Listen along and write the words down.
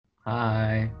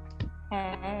Hi.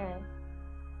 Hey,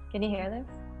 can you hear this?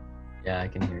 Yeah, I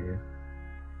can hear you.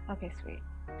 Okay, sweet.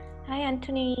 Hi,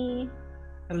 Anthony.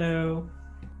 Hello.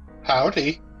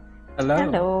 Howdy.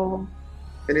 Hello.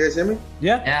 Can you guys hear me?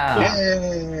 Yeah. Yeah.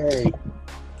 Yay!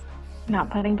 Not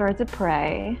putting birds of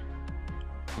prey.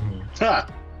 Mhm. Ha!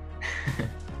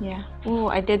 Yeah. Ooh,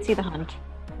 I did see the hunt.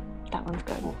 That one's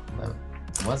good.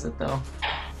 Was it though?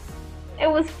 It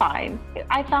was fine.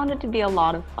 I found it to be a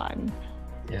lot of fun.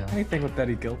 Yeah. Anything with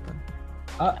Eddie Gilpin.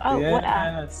 Oh, what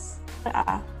yes.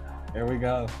 I There we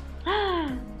go.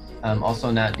 Also,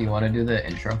 Nat, do you want to do the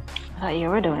intro? thought you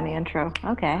were doing the intro.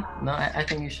 Okay. No, I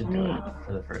think you should do it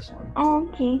for the first one.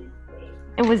 Okay.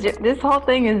 It was this whole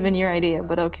thing has been your idea,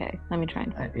 but okay. Let me try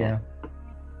and fix Yeah. it.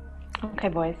 Okay,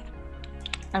 boys.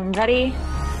 I'm ready.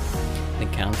 The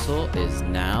council is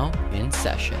now in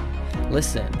session.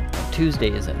 Listen on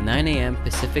Tuesdays at 9 a.m.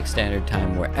 Pacific Standard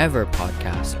Time wherever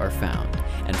podcasts are found,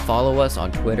 and follow us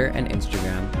on Twitter and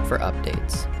Instagram for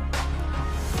updates.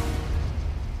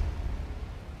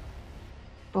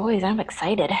 Boys, I'm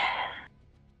excited.